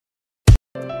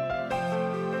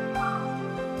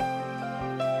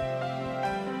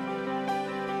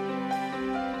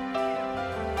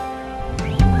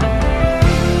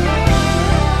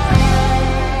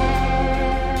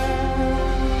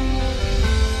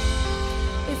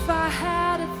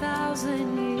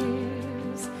1,000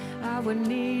 years, I would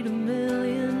need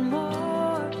 1,000,000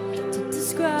 more to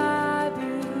describe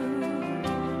you,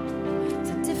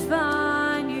 to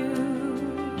define you.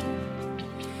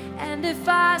 And if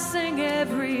I sing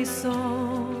every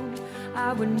song,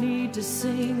 I would need to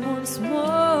sing once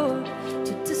more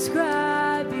to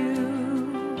describe you,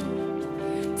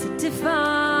 to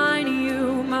define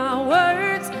you. My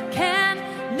words can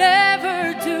never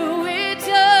do it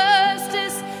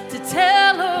justice to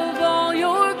tell of all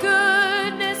your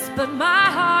goodness, but my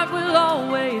heart will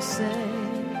always say,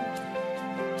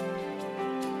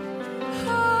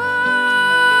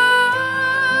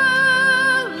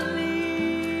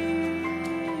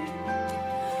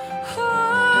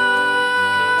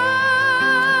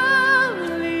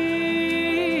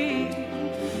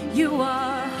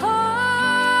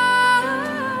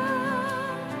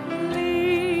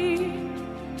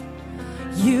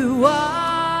 you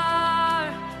are,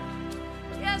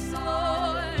 yes,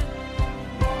 Lord.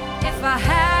 If I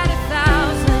had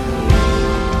 1,000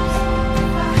 years,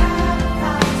 if I had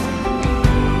 1,000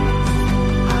 years,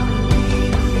 I would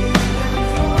need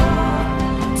 1,000,000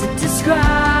 more to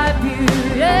describe you,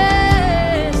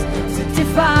 yes, to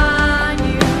define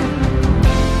you.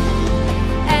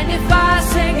 And if I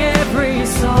sing every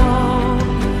song,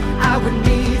 I would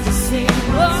need to sing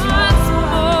once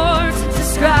more to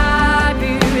describe.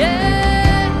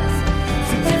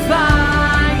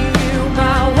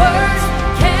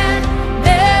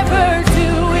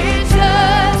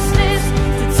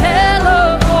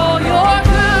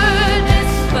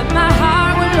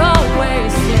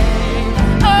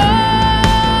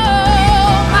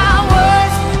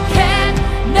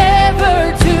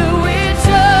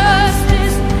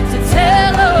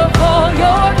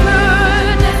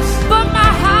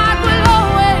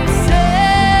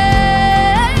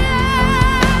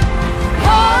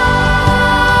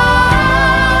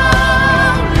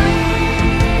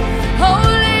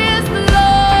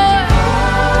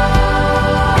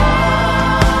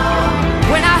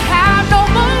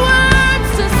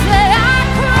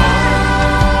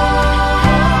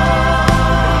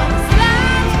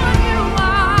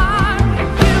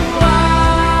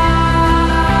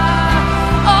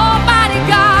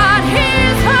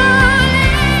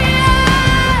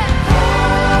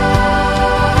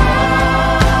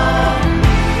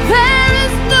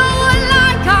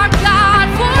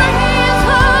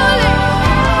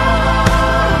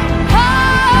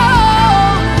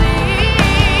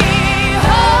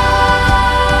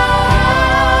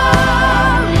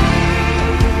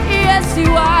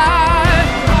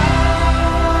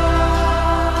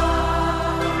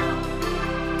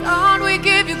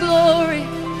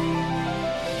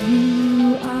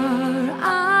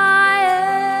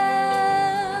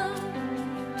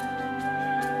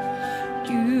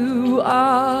 You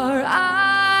are,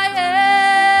 I am.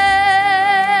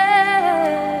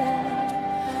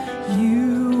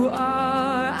 You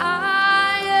are,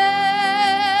 I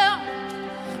am.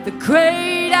 The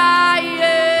great I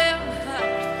am.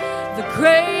 The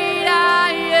great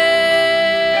I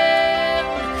am.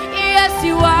 Yes,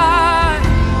 you are.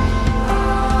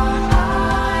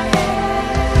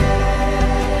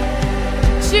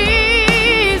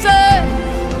 Jesus.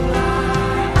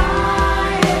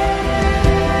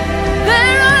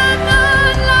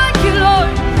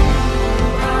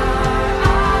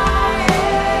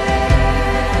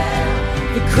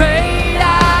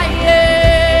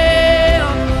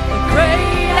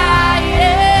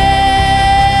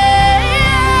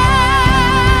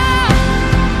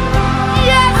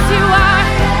 Yes, you are.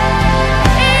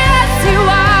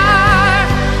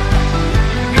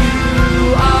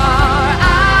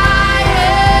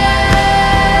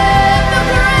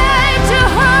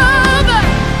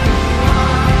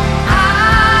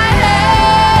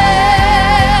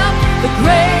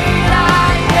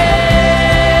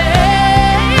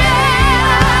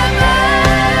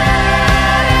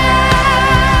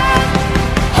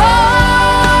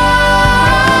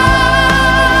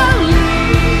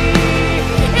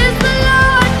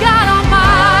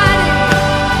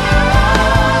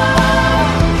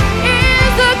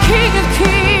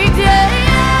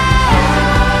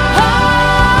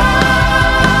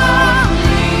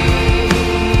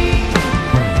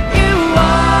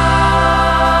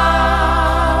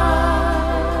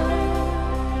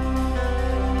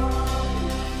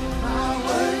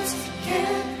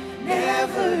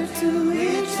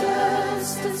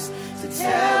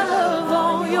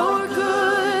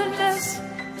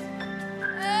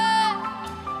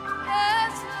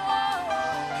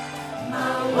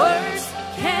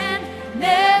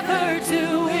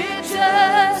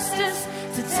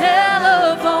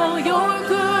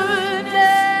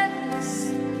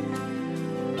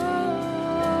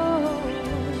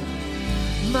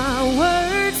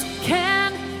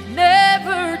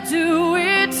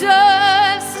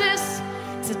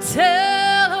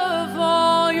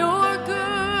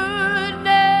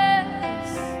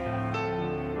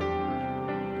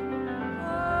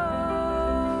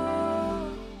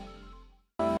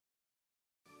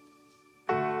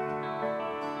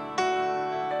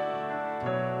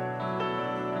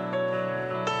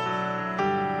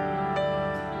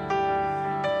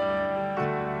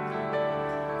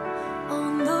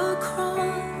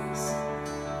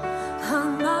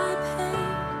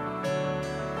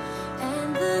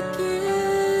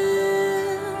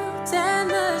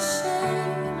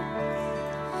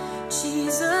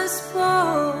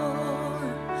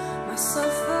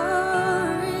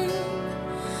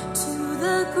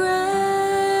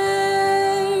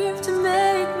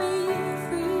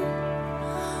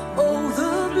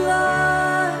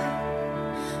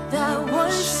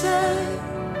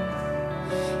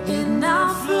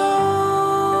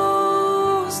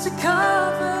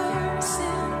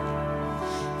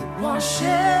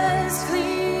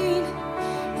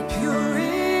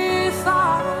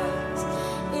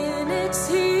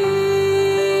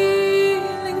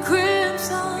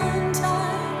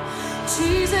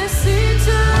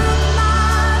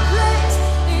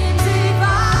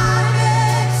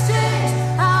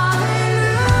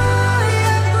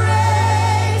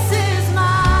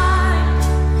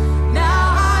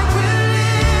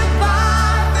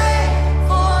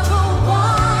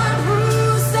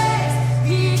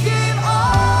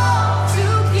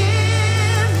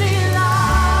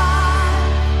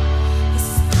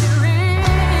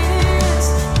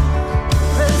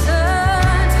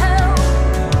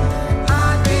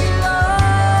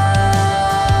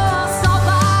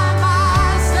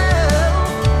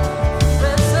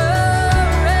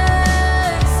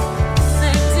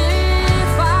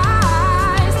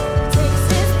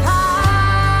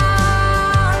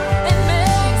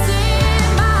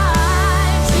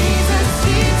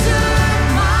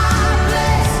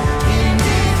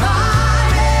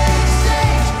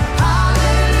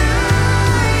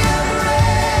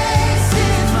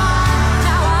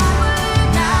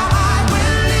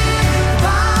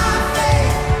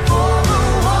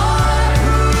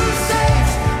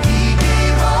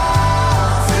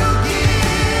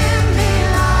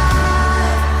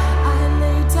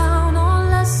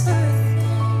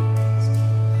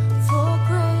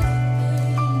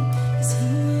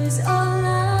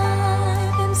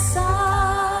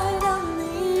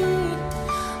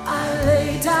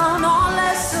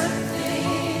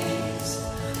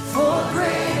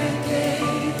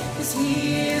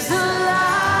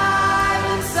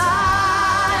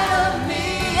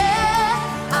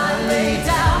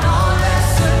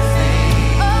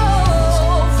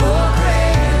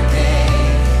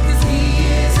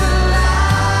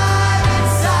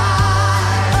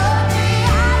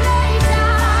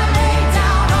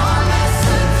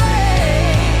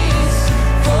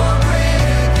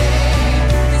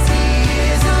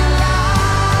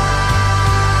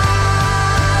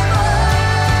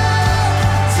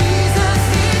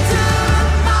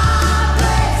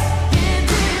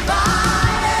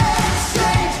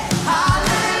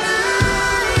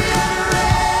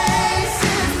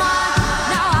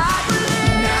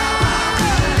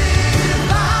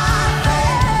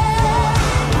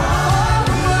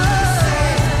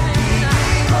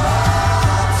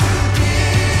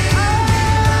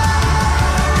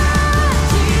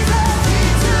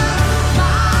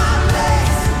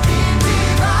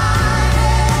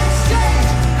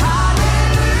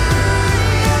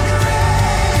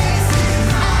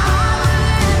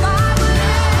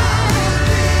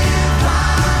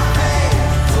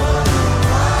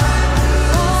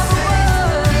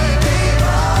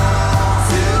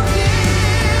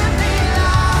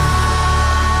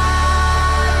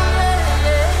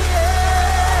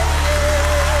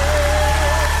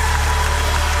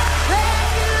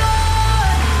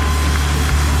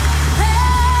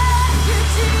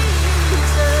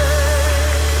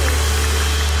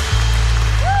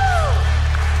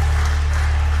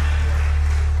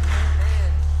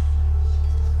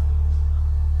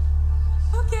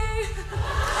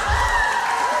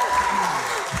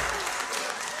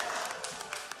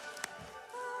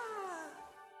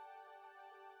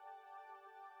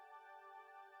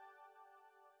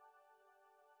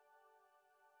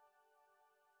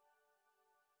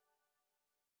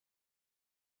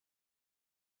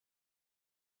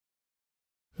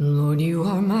 Lord, you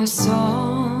are my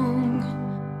song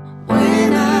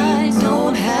when I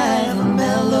don't have a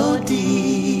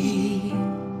melody.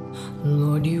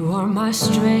 Lord, you are my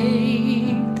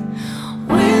strength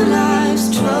when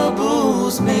life's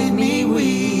troubles make me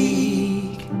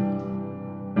weak.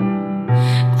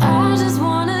 I just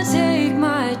wanna take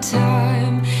my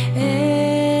time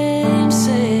and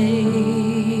say,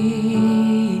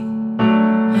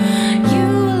 you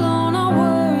alone are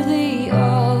worthy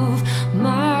of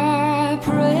my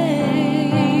praise.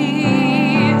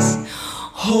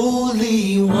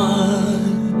 Holy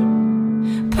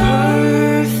One,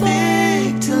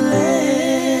 perfect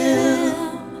Lamb,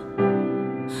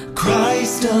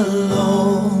 Christ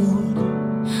alone,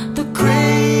 the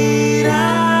great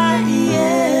I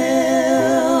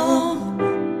am.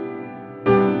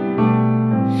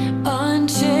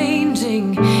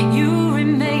 Unchanging, you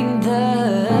remain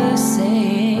the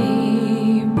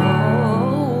same.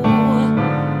 Oh,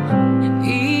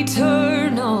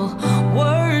 eternal,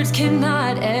 words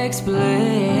cannot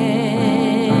explain.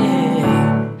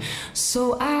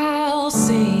 So I'll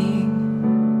sing.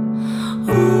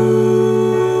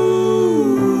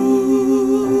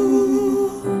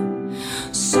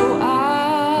 So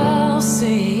I'll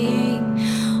sing.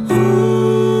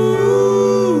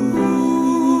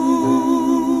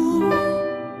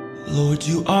 Lord,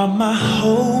 you are my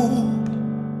hope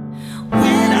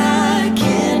when I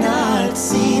cannot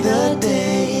see the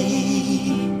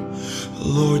day.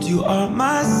 Lord, you are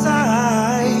my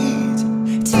sight.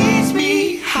 Teach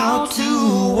me how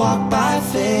to walk by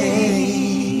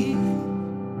faith.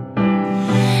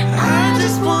 I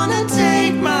just wanna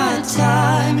take my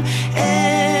time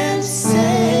and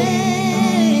say,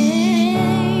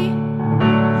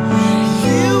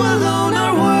 you alone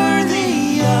are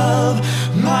worthy of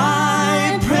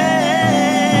my praise.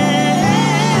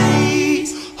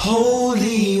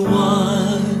 Holy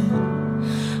One,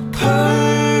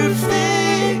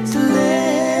 perfect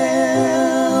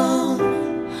Lamb,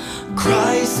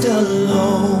 Christ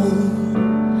alone,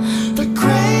 the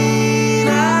great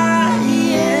I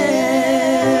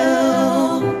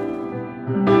am.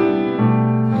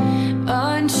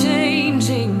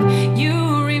 Unchanging,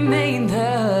 you remain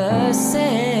the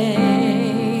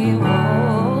same.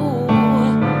 Oh,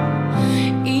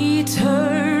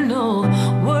 eternal,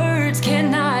 words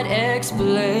cannot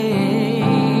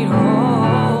explain.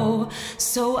 Oh,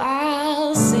 so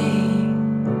I'll sing.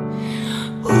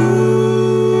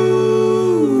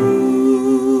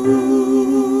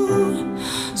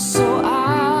 So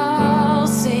I'll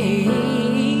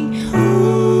sing.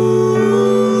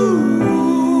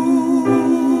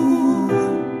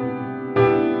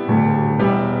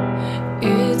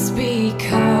 It's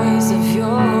because of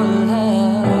your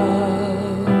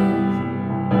love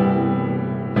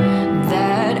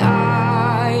that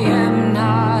I am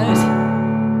not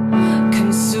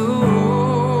consumed.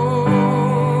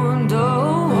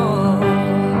 Oh,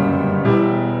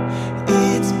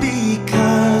 it's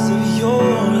because of your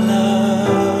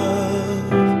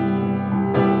love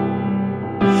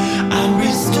I'm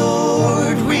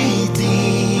restored,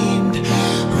 redeemed,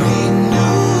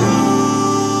 renewed.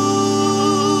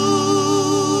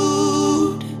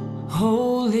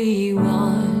 Holy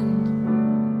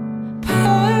One,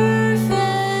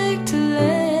 perfect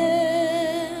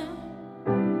Lamb,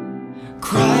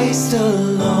 Christ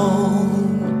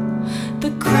alone, the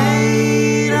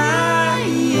great I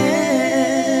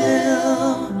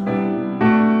am.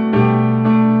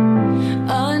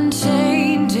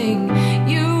 Unchanging,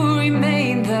 you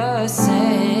remain the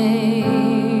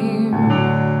same.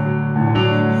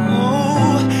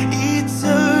 Oh,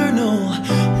 eternal,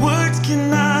 words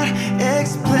cannot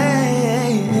explain.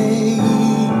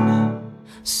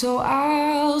 So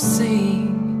I'll sing.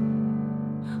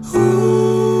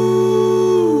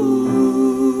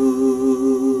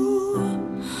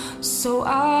 So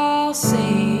I'll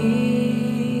sing.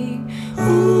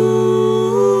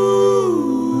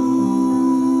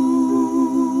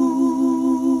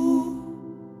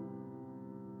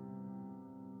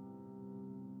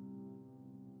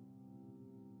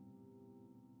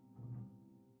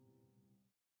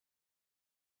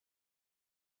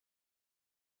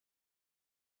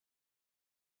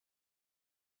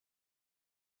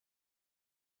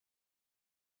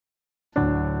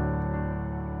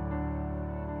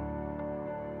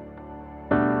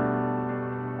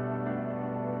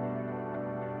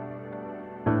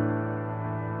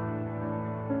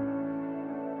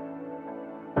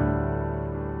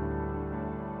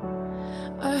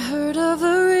 I heard of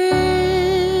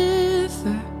a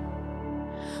river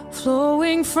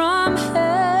flowing from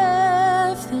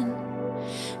heaven,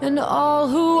 and all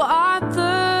who are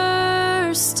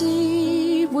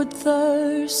thirsty would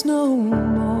thirst no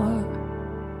more.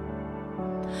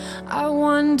 I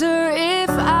wonder if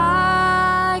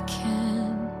I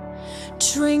can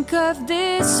drink of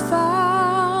this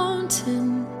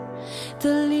fountain,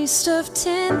 the least of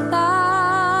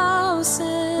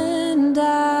 10,000.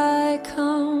 I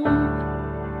come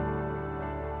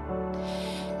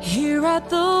here at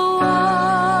the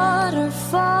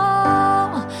waterfall.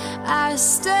 I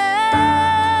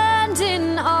stand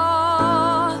in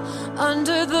awe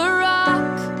under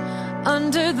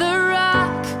the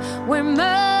rock where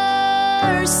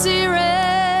mercy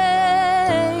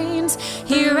reigns.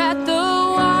 Here at the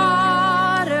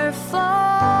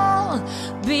waterfall,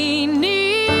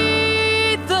 beneath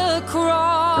the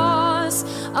cross,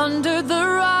 under the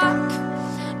rock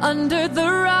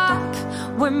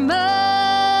where mercy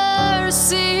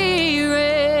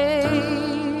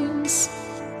reigns.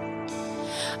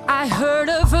 I heard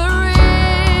of a river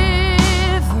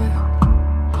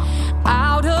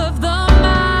out of the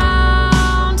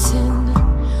mountain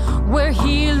where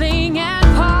healing and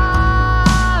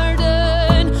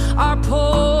pardon are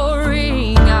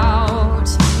pouring out.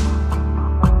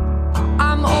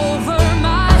 I'm over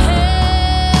my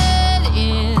head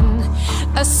in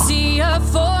a sea of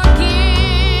forgiveness,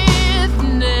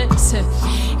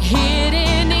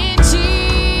 hidden in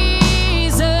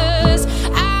Jesus.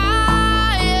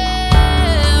 I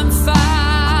am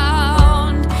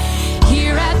found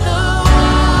here at the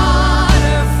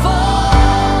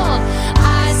waterfall.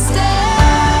 I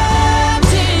stand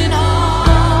in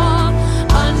awe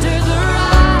under the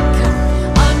rock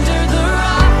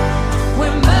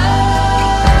where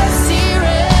mercy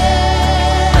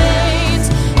reigns.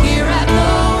 Here at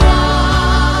the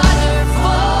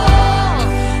waterfall,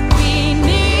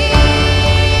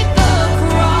 beneath the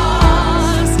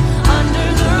cross, under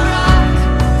the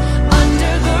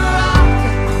rock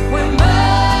where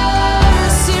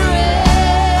mercy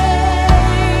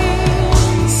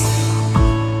reigns.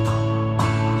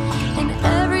 And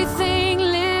everything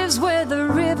lives where the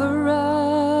river runs.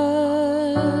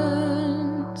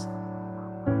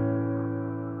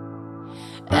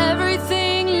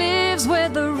 Everything lives where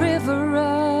the river runs.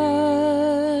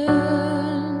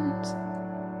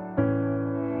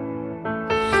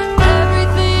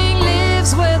 Everything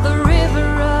lives where the river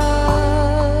runs.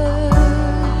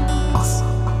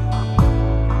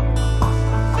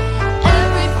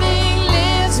 Everything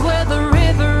lives where the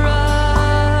river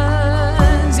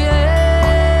runs, yeah.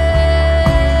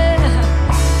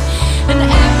 And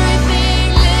everything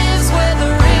lives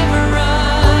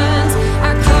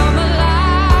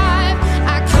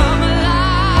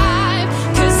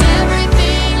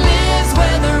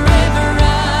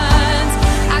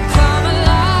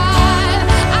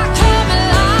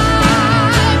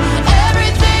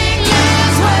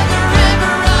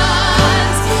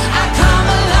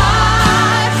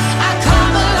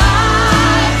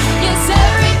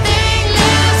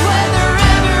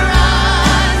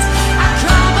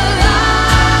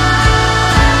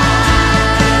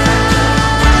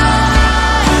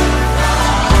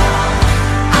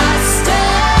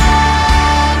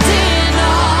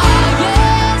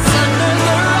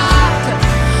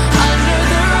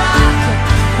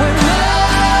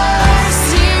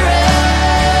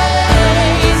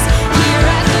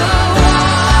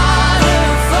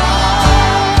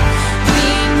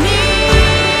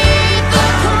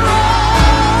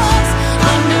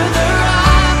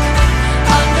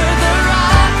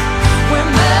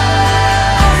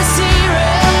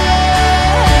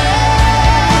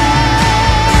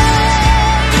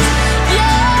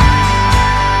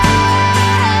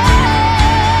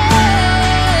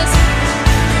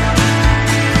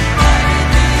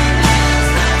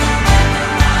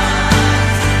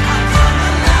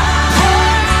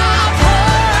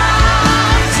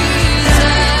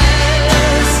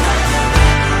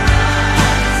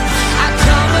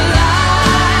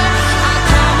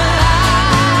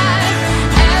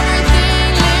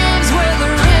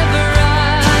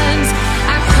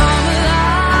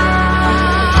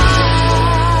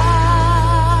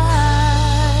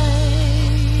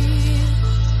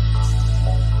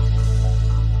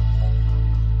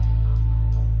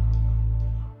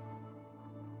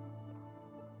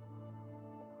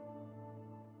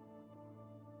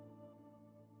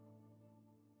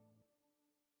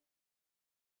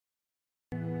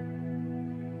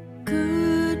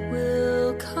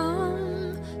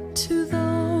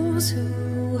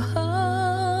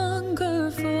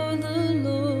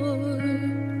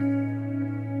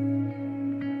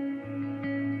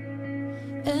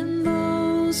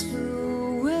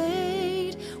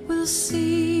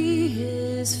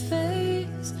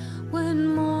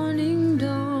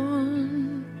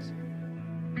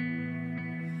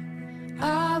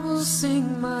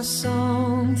my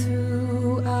song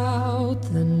throughout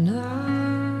the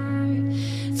night,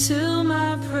 till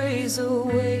my praise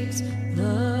awakes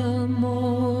the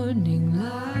morning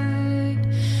light.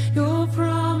 Your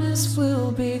promise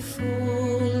will be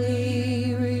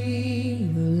fully realized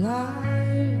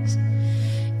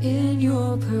in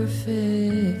your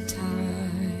perfect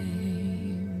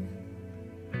time.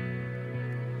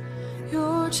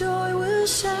 Your joy will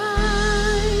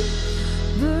shine,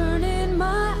 burn in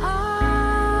my eyes.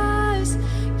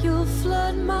 You'll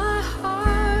flood my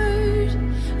heart,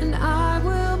 and I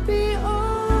will be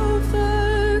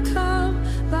overcome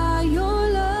by your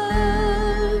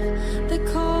love that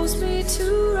calls me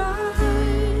to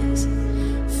rise,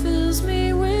 fills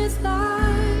me with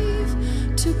life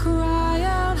to cry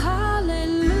out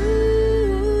hallelujah.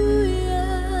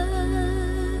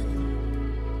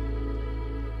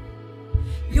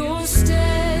 Your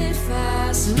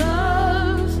steadfast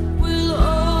love will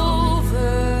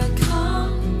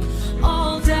overcome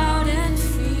all doubt and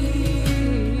fear.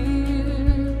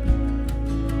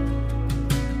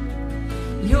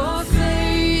 Your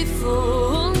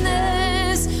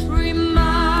faithfulness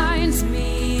reminds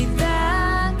me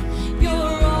that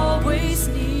you're always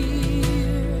near.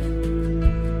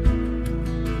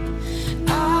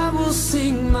 I will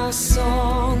sing my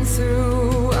song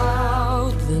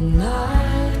throughout the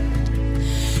night,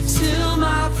 till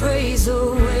my praise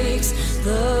awakes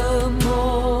the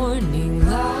morning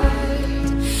light.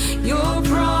 Your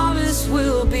promise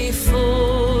will be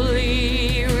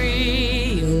fully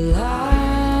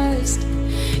realized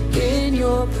in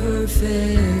your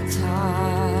perfect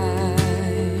time.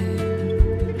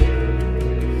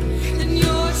 And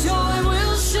your joy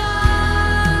will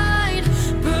shine,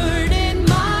 burn in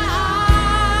my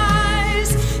eyes.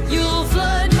 You'll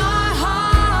flood my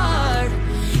heart,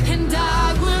 and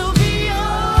I will be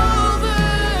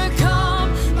overcome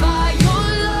by your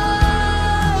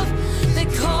love that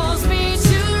calls me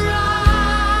to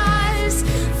rise,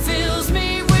 fills me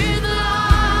with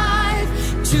life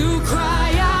to cry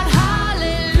out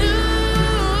hallelujah,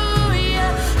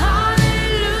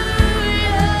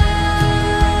 hallelujah,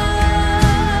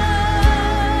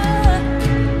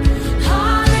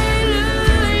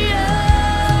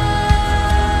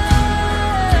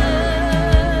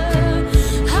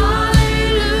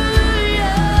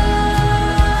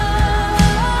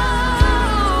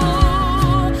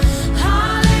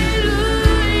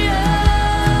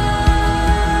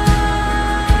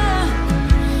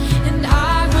 and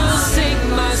I will sing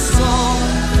my song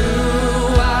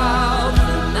throughout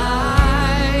the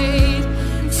night,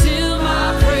 till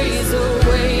my praise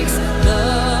awakes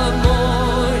the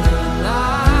morning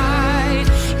light.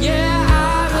 Yeah, I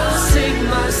will sing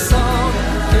my song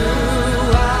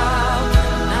throughout the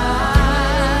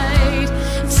night,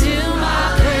 till my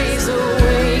praise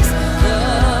awakes the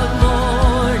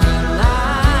morning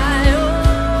light.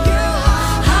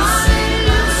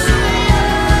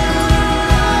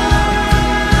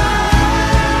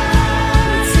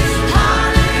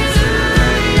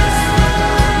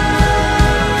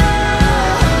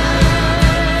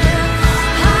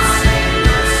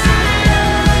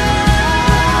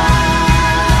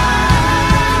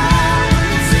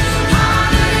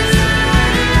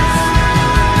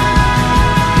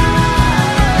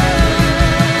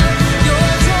 Your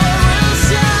joy will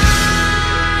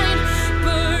shine,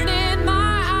 burn in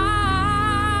my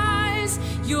eyes.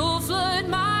 You'll flood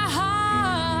my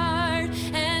heart,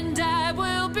 and I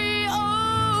will be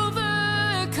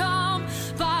overcome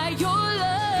by your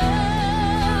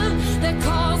love that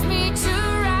calls me to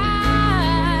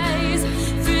rise,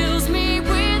 fills me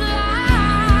with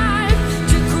life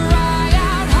to cry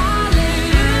out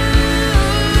hallelujah,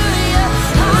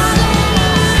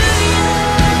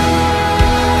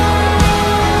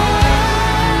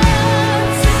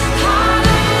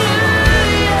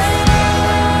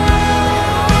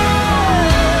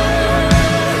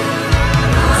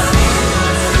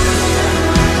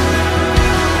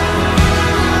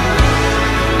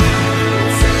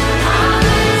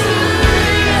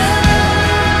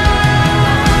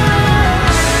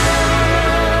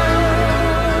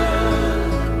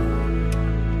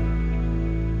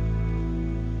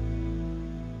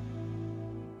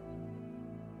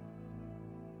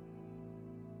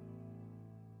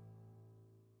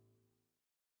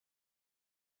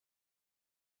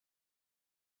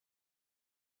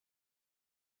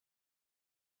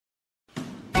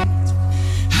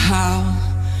 How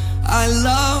I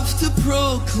love to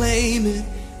proclaim it,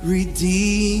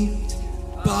 redeemed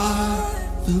by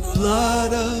the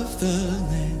blood of the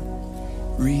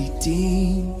Lamb,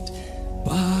 redeemed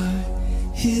by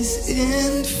His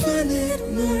infinite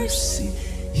mercy,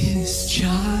 His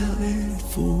child, and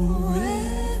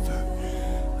forever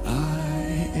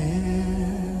I am.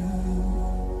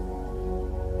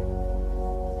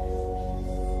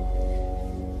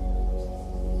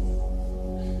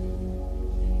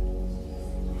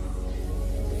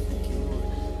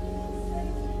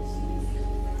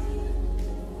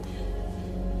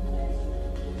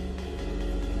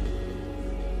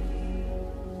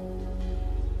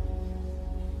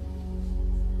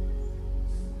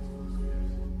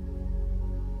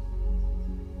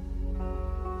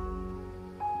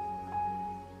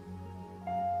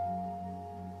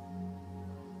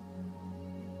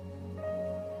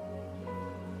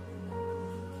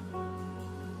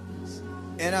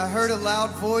 And I heard a loud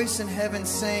voice in heaven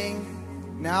saying,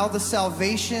 "Now the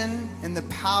salvation and the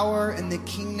power and the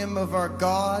kingdom of our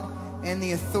God and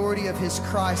the authority of his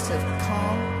Christ have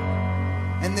come,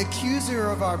 and the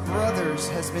accuser of our brothers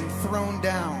has been thrown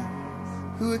down,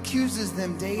 who accuses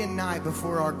them day and night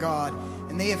before our God.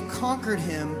 And they have conquered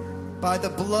him by the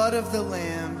blood of the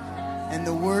Lamb and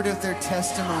the word of their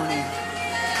testimony."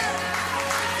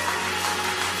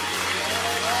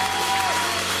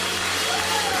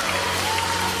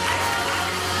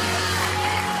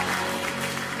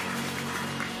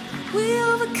 We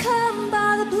overcome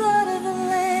by the blood of the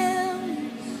Lamb.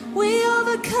 We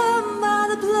overcome by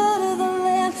the blood of the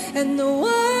Lamb and the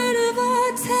word of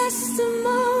our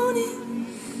testimony.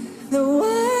 The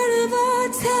word of our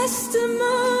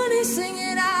testimony. Sing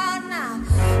it out now.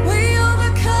 We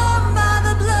overcome by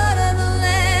the blood of the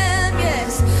Lamb.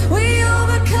 Yes, we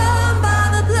overcome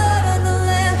by the blood of the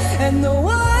Lamb and the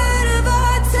word of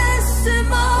our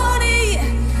testimony.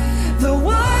 The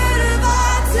word of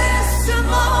our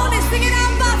testimony. Sing it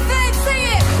out by faith, sing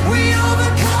it. We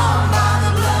overcome by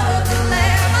the blood of the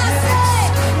Lamb. I say,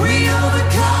 we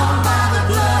overcome by the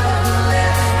blood of the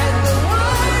Lamb and the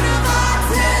word of our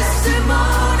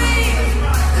testimony.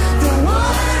 The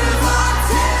word of our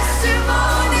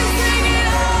testimony. Sing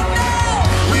it out now.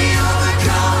 We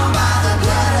overcome by the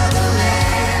blood of the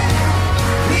Lamb.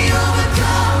 We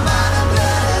overcome by the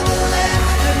blood of the Lamb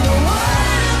and the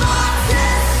word of our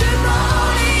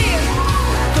testimony.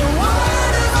 The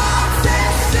word of our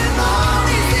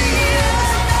testimony. Sing it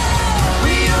out now.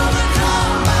 We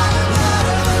overcome by the blood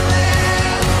of the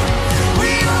Lamb.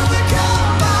 We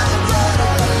overcome by the blood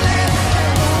of the Lamb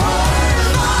and the word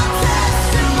of our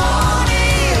testimony.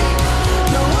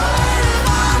 The word of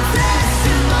our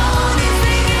testimony.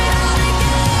 Sing it out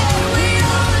again. We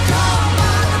overcome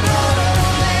by the blood of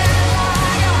the Lamb.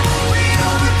 We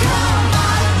overcome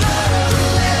by the blood of the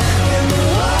Lamb and the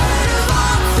word of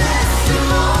our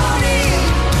testimony.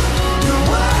 The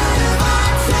word of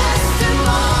our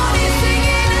testimony. Sing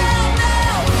it out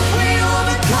now. We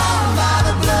overcome by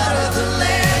the blood of the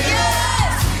Lamb.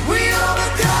 Yes, we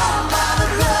overcome by the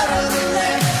blood of the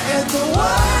Lamb and the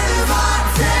word of our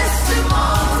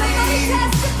testimony.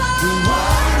 The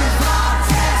word of our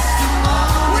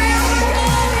testimony.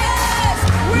 Yes,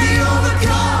 we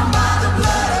overcome by the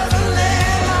blood of the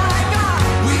Lamb.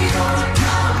 We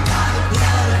overcome by the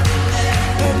blood of the Lamb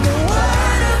and the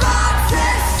word of our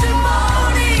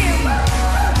testimony.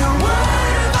 The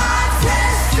word of our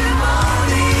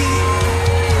testimony.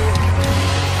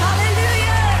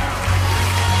 Hallelujah.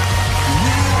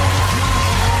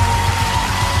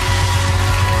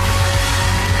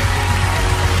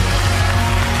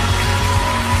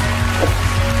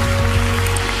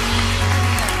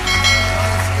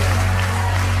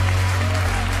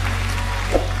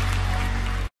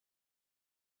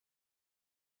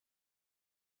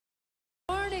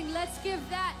 Morning, let's give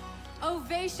that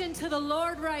ovation to the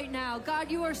Lord right now.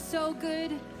 God, you are so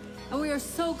good, and we are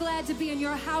so glad to be in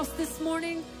your house this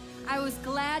morning. I was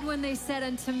glad when they said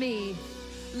unto me,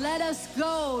 "Let us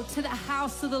go to the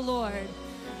house of the Lord."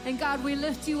 And God, we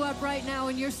lift you up right now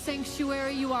in your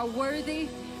sanctuary. You are worthy,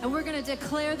 and we're going to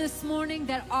declare this morning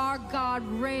that our God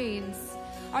reigns.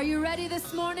 Are you ready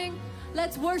this morning?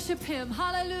 Let's worship him.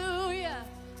 Hallelujah.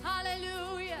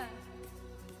 Hallelujah.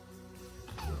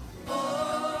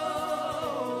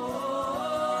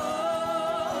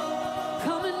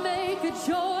 Come and make a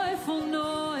joyful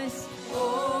noise.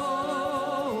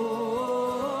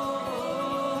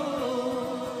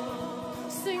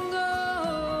 Sing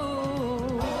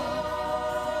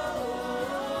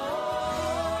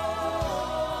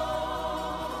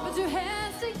Put your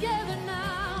hands together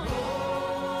now.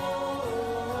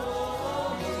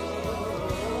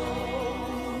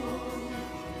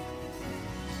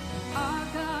 Our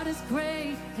God is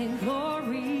great and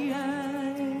glorious.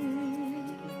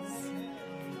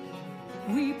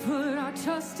 We put our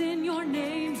trust in your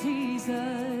name, Jesus.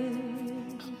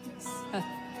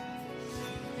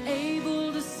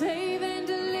 Able to save and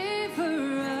deliver.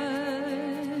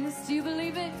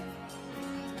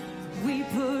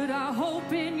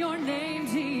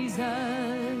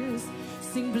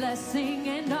 Sing blessing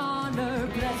and honor,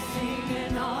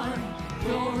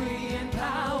 glory and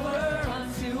power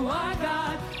unto our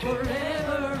God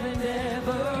forever and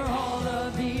ever. All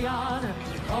of the honor,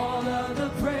 all of the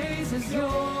praise is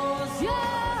yours,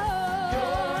 yours.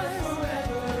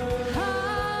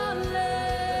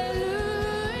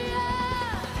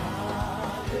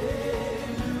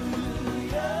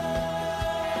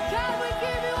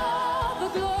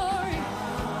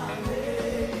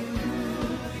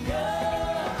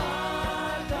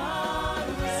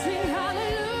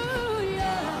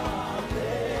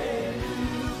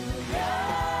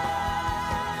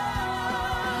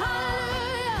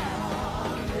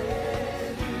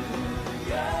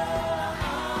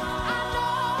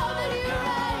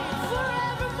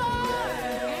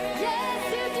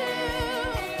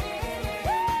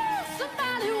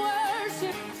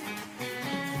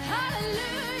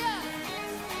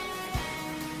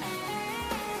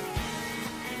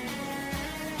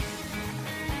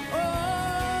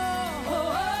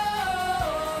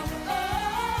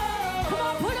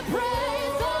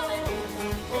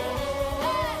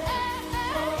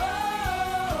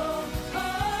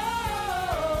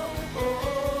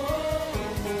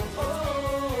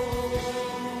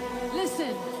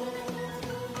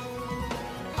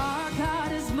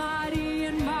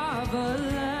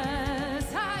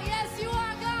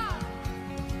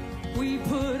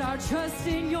 Trust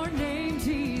in your name,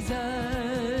 Jesus.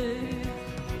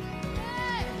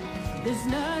 Hey. There's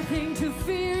nothing to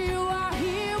fear, you are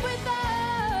here with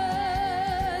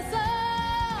us.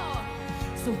 Oh.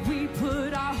 So we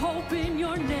put our hope in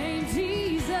your name,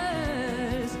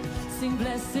 Jesus. Sing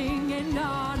blessing and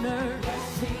honor,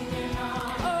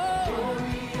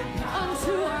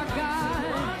 unto our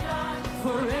God,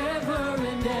 forever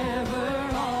and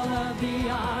ever. All of the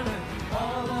honor,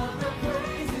 all of the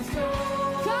praise is yours.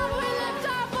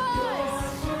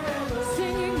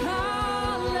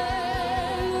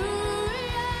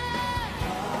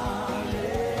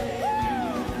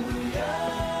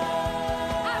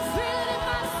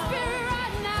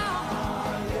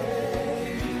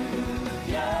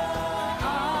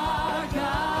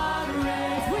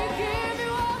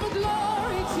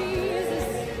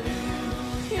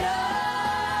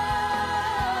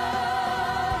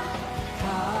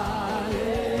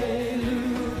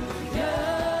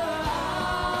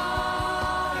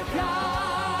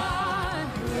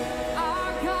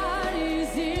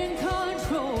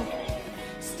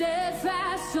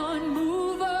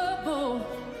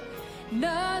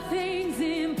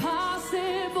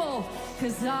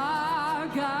 Cause our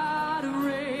God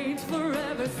reigns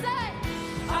forever. Say,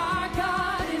 our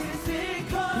God is in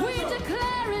control. We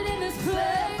declare it in this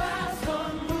place.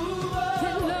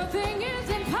 That nothing is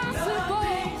impossible.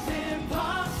 Nothing's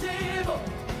impossible.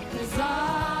 Cause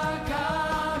our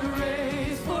God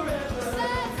reigns forever.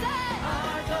 Say,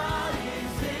 our God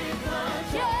is in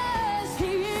control. Yes,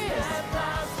 He is.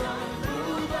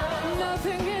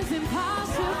 Nothing is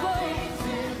impossible. Nothing's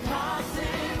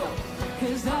impossible.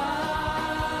 Cause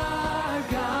our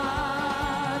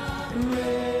God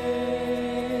reigns.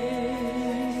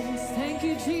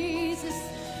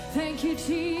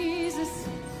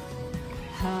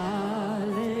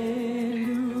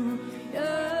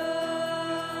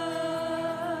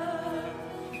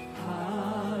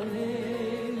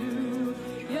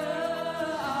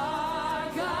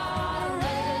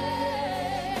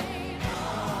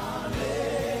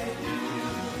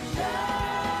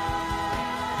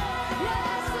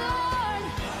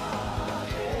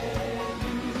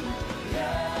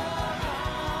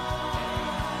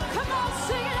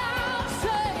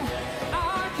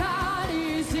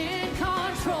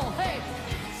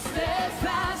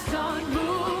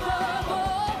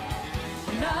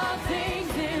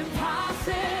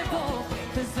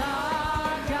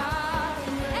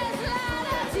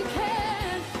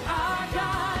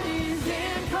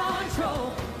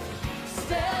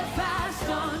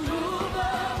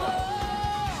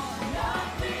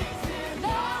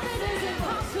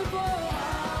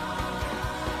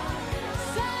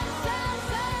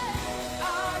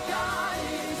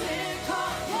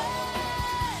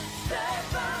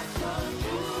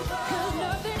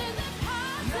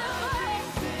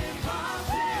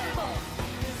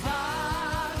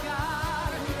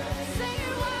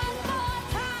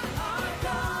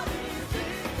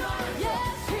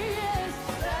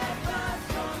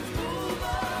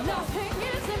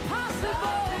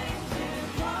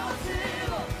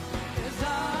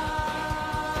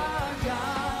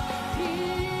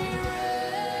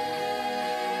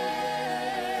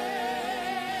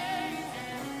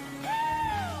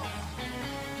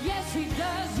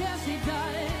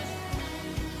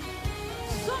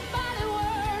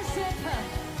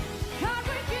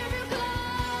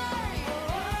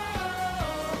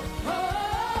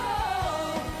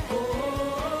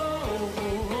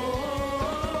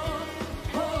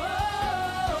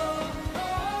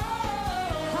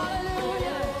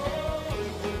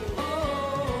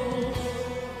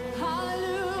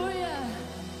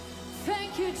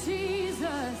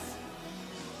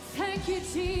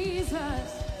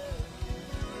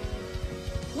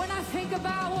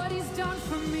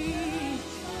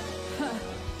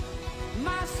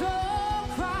 My soul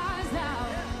cries out,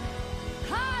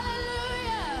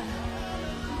 hallelujah,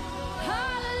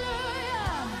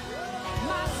 hallelujah.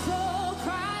 My soul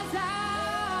cries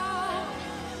out,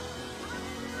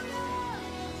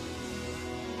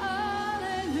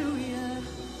 hallelujah,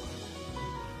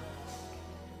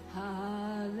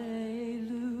 hallelujah,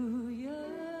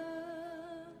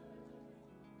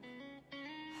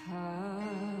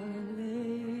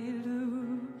 hallelujah.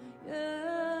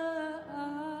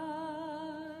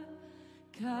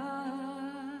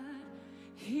 God,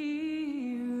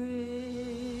 here is.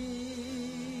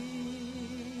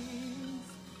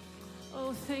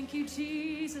 Oh, thank you,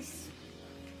 Jesus.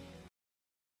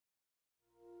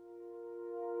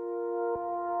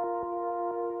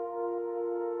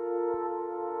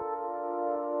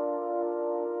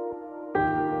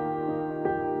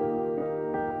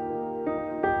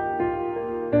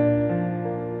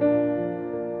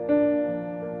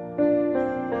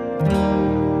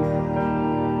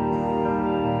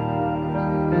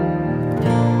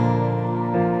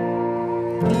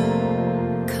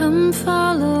 Come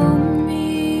follow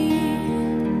me.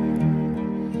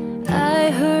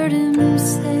 I heard him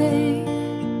say,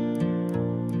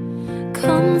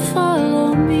 come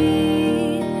follow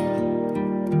me.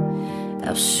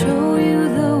 I'll show you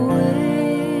the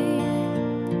way.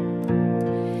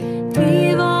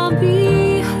 Leave all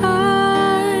behind.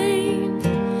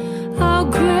 I'll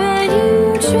grant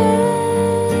you treasure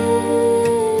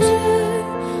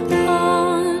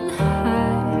on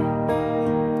high.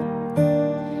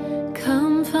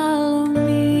 Come follow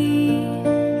me,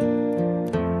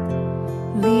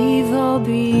 leave all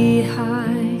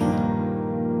behind.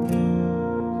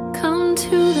 Come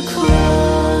to the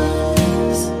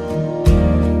cross,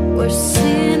 where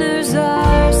sinners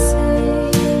are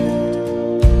saved.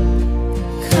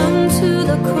 Come to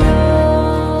the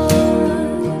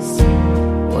cross,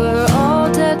 where all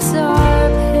debts are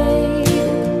paid.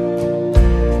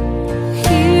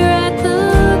 Here at the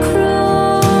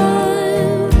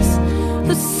cross,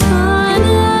 the Son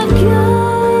of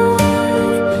God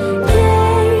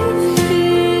gave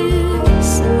his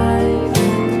life.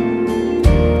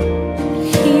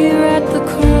 Here at the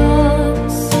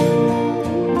cross,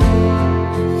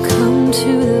 come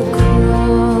to the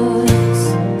cross.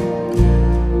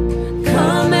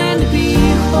 Come and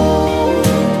behold,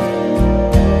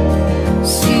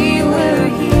 see where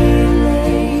he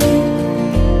laid.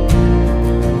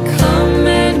 Come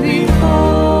and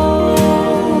behold,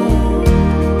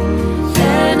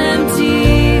 an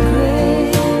empty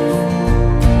grave.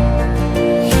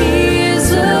 He is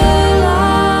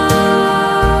alive.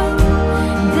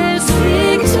 There's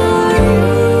victory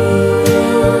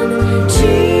in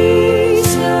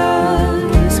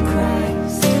Jesus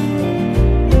Christ.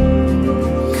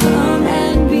 Come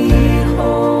and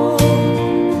behold,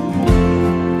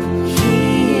 he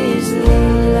is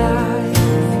alive.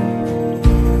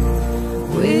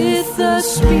 With the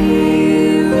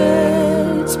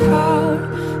Spirit's power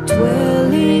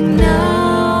dwelling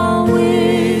now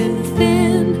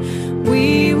within,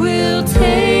 we will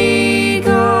take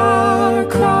our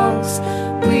cross,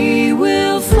 we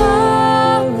will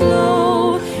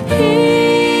follow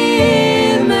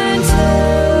him and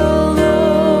tell the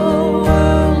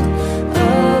world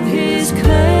of his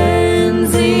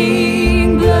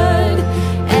cleansing blood,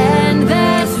 and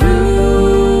that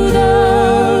through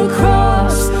the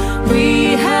cross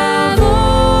we have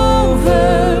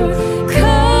overcome.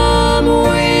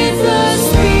 With the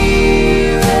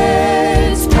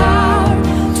Spirit's power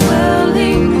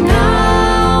dwelling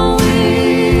now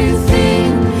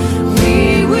within,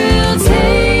 we will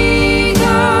take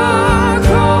our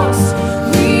cross,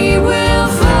 we will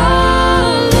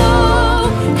follow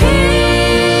him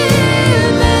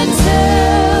and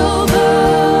tell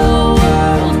the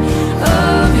world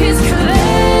of his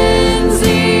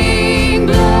cleansing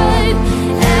blood,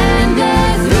 and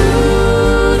that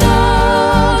through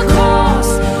the cross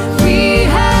we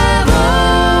have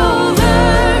overcome.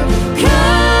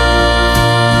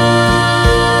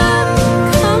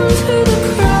 Come to the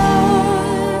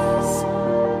cross,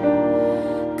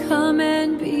 come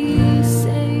and be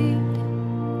saved.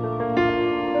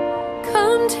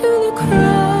 Come to the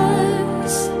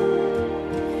cross,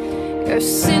 your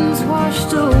sins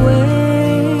washed away.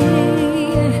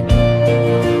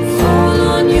 Fall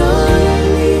on your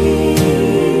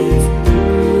knees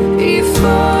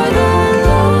before the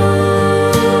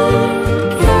Lord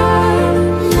God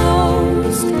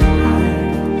Most High.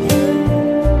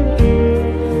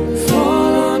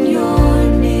 Fall on your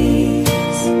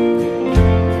knees,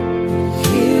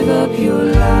 give up your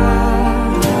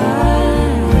life.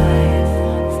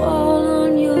 Fall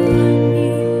on your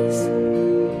knees.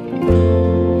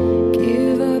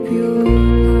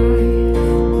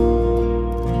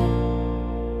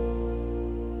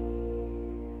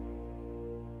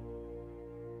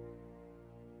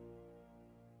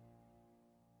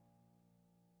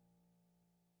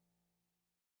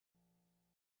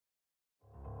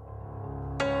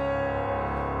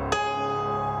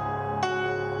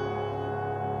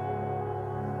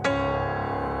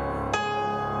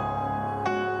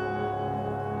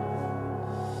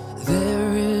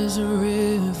 is a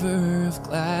river of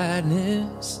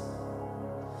gladness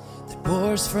that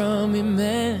pours from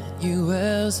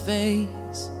Emmanuel's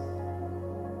veins.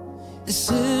 The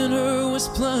sinner was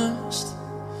plunged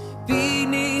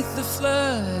beneath the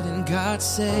flood and got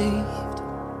saved.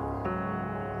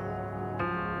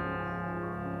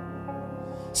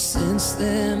 Since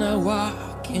then I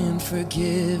walk in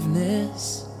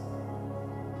forgiveness.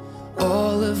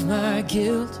 All of my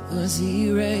guilt was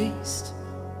erased.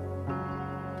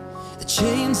 The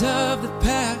chains of the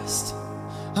past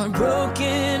are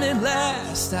broken at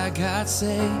last. I got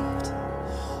saved.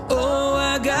 Oh,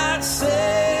 I got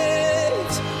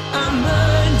saved. I'm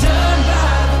undone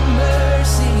by the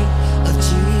mercy of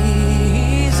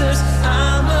Jesus.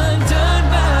 I'm undone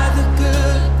by the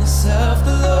goodness of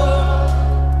the Lord.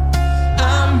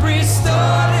 I'm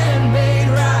restored and made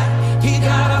right. He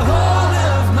got a hold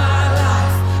of my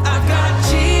life. I've got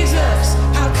Jesus.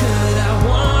 How could I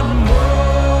want more?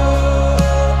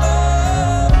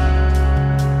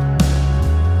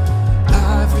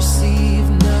 I've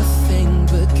received nothing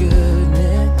but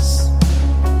goodness.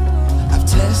 I've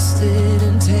tested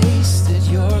and tasted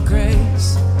your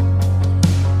grace.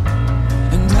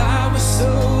 And I was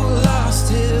so lost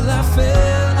till I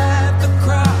fell at the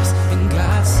cross and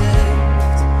got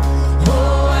saved.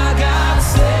 Oh, I got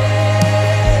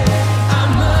saved.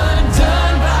 I'm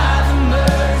undone by the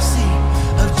mercy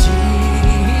of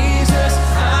Jesus.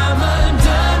 I'm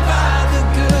undone by the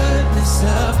goodness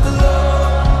of the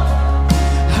Lord.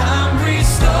 I'm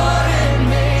restored and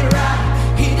made right.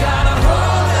 He got a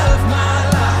hold of my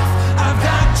life. I've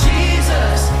got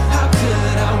Jesus. How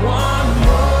could I want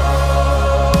more?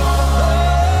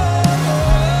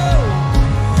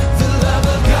 The love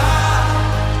of God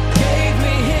gave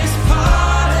me His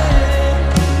pardon.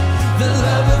 The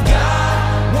love of God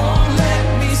won't let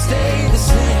me stay the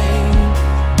same.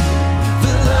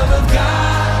 The love of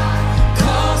God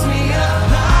calls me up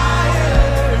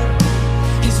higher.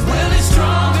 His will is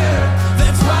stronger.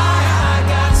 That's why I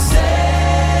got saved.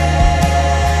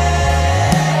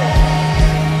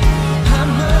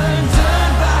 I'm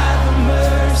undone by the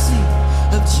mercy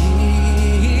of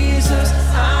Jesus.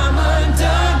 I'm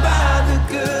undone by the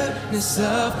goodness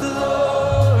of the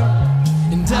Lord.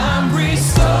 And I'm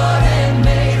restored and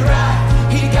made right.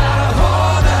 He got a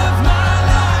hold of my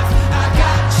life. I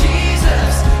got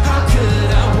Jesus. How could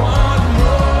I want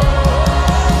more?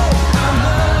 I'm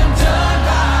undone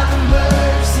by the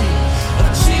mercy of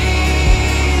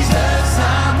Jesus.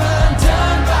 I'm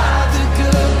undone by the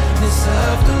goodness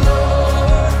of the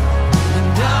Lord.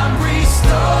 And I'm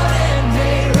restored and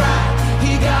made right.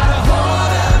 He got a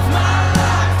hold of my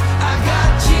life. I got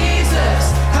Jesus.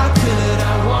 How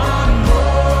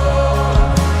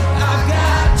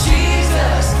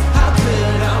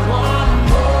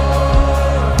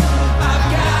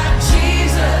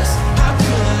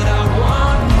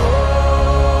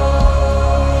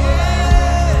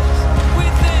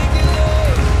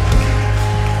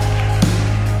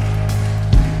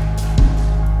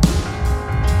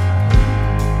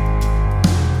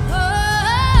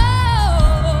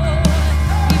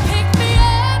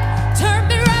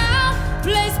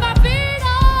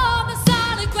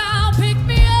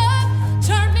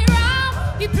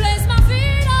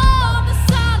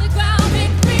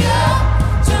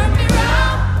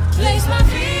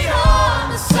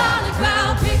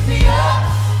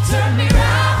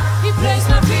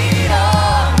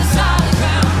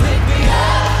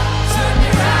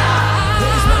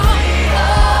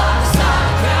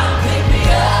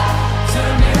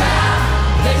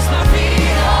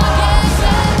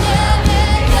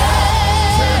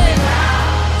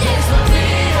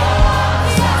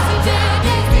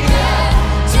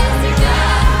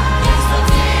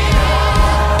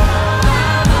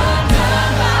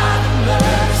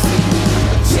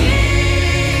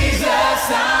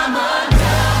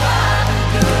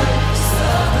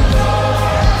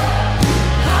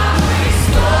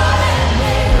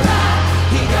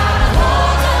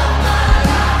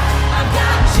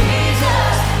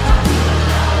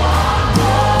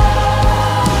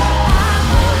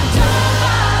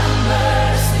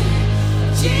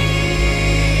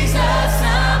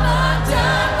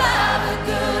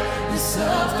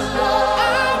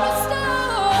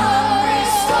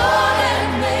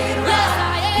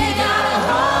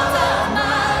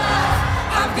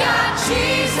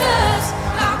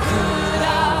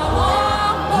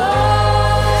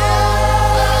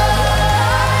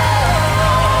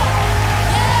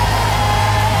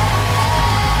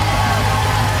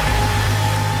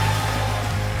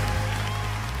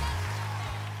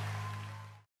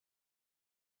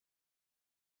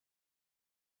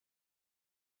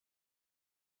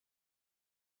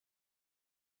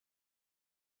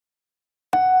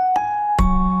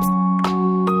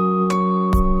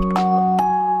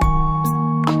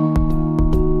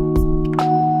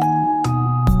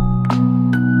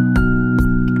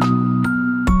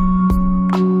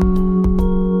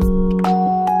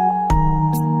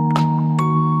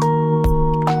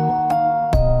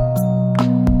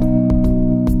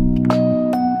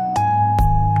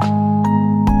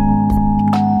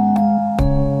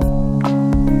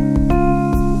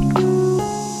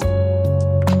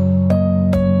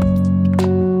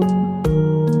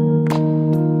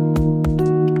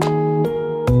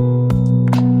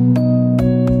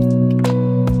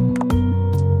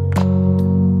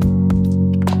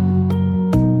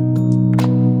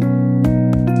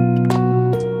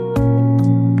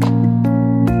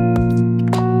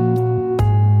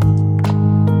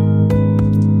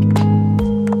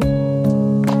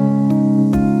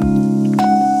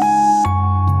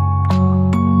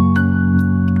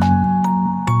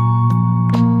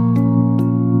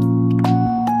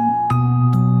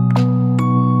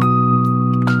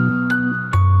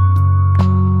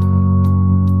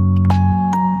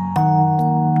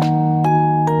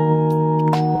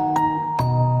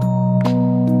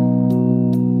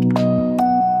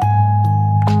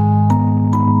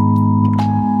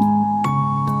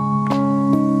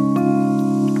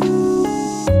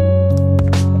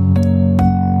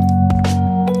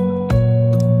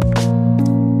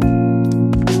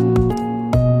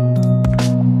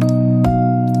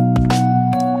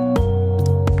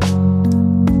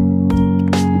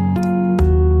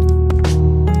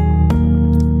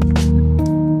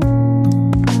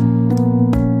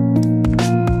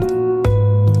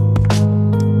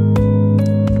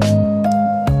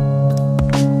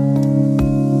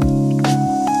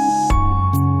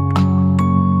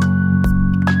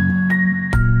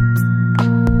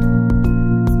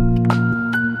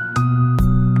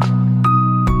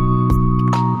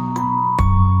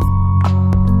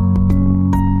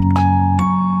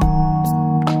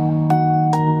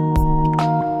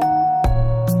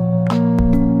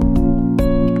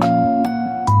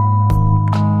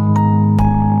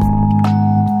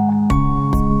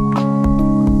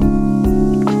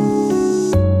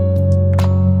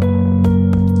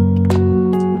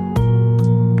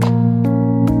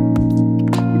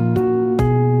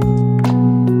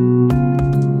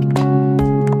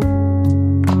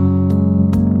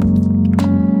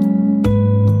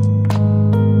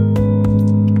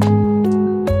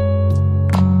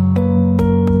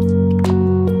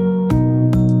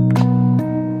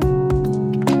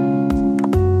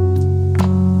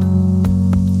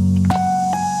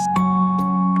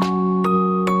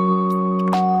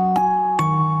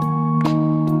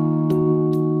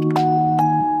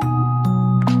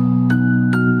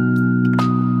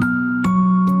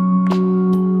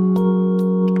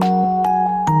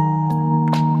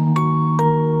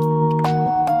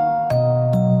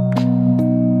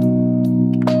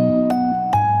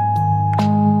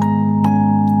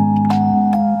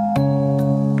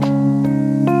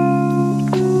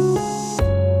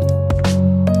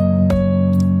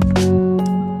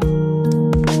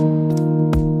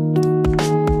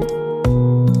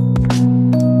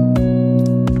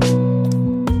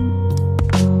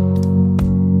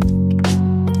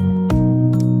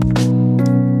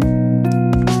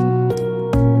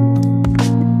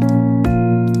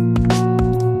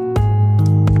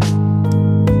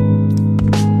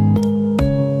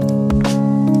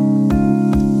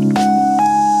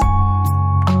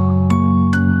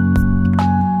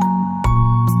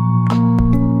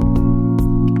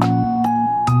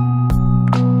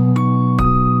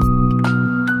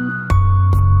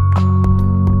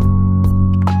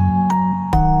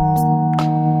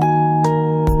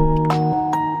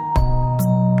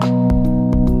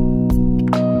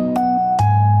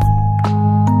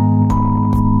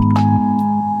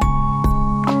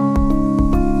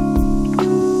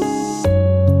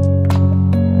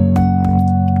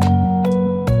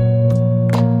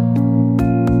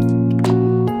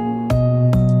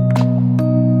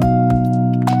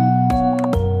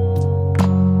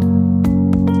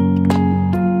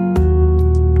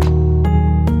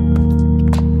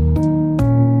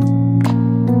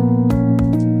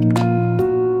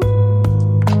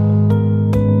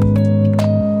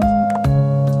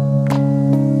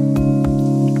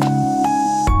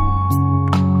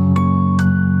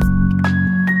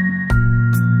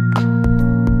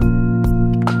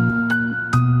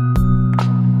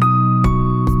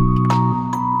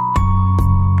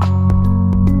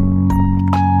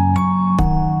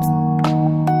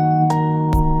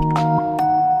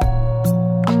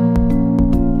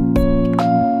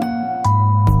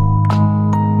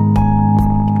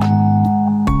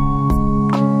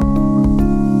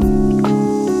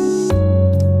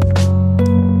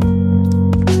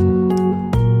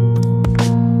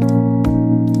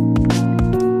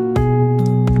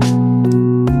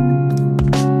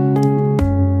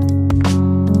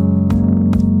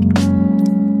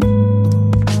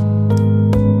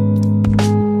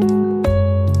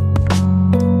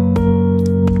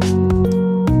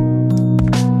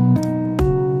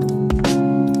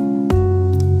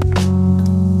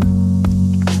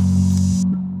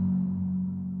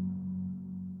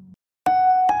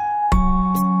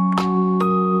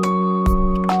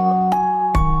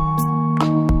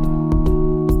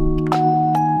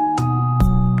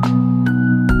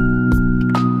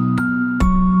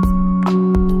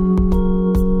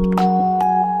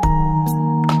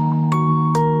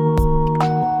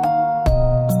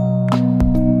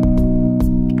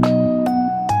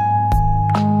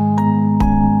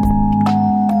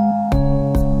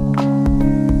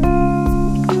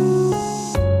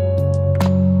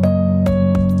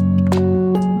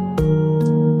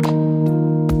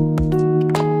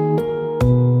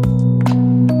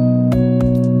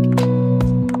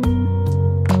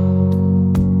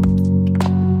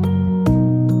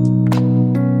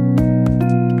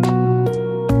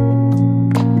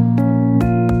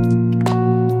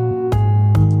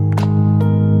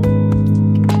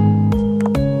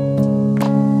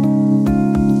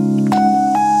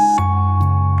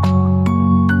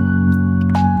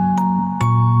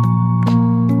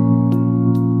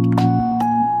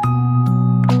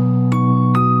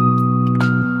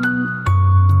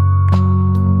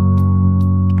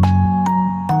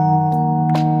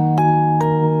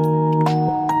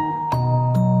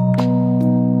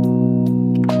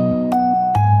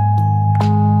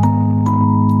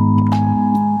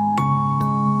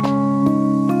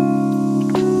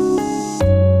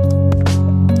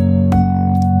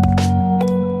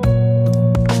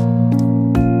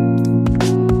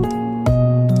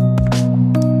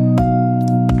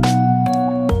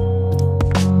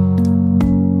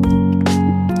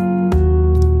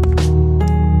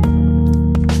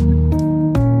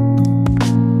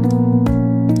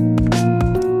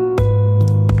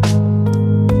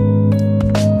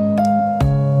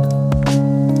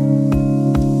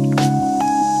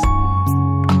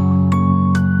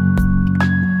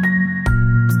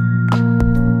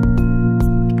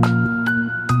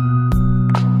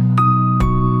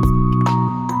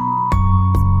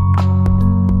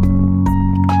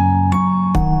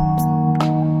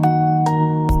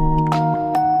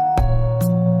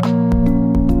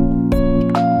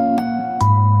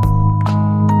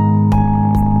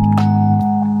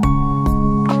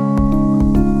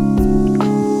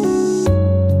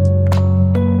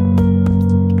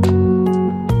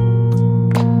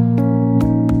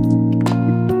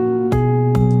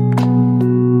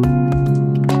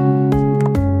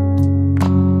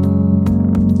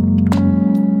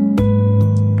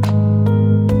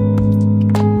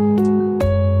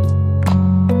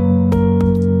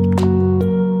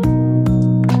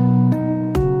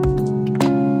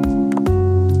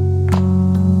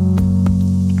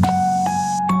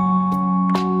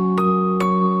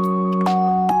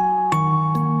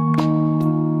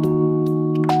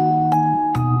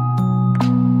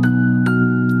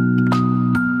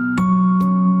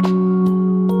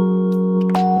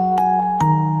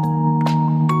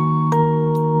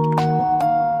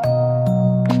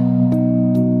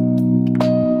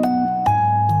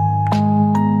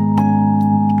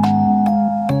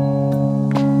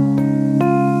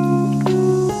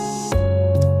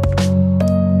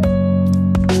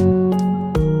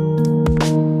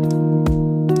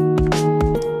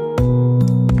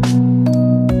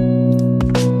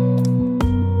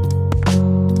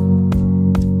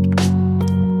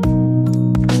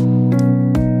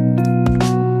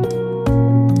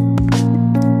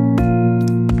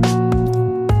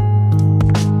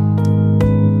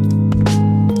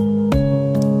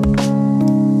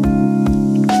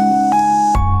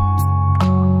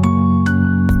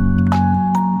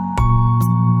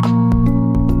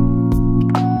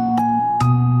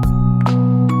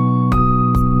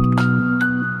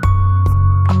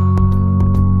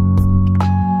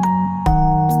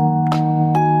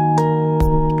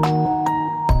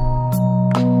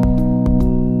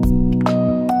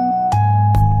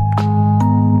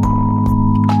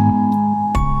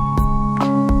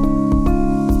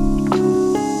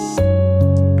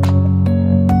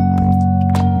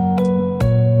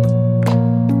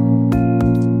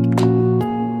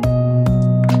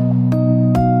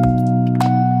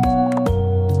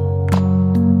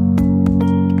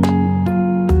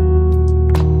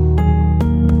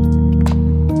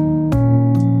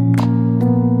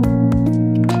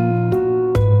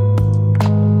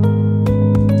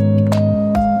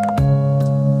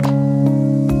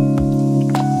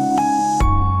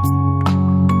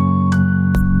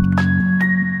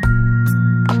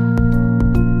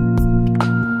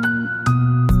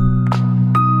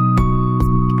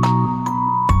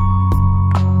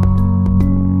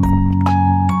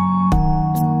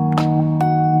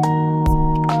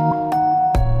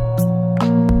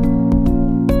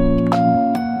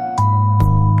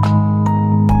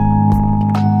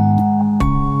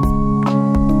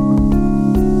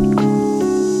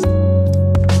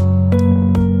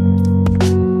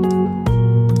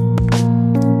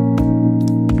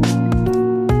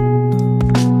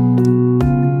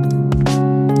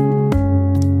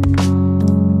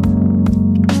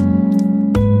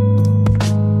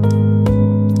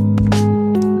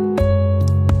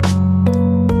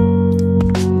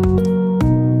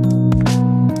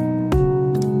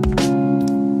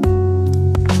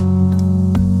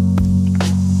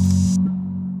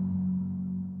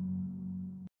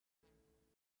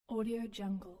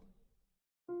Jungle.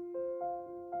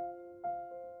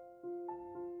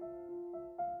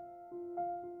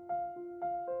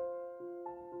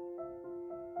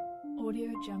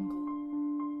 Audio Jungle.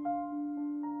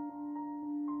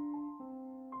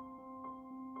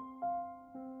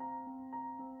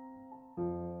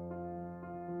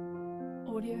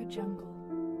 Audio Jungle.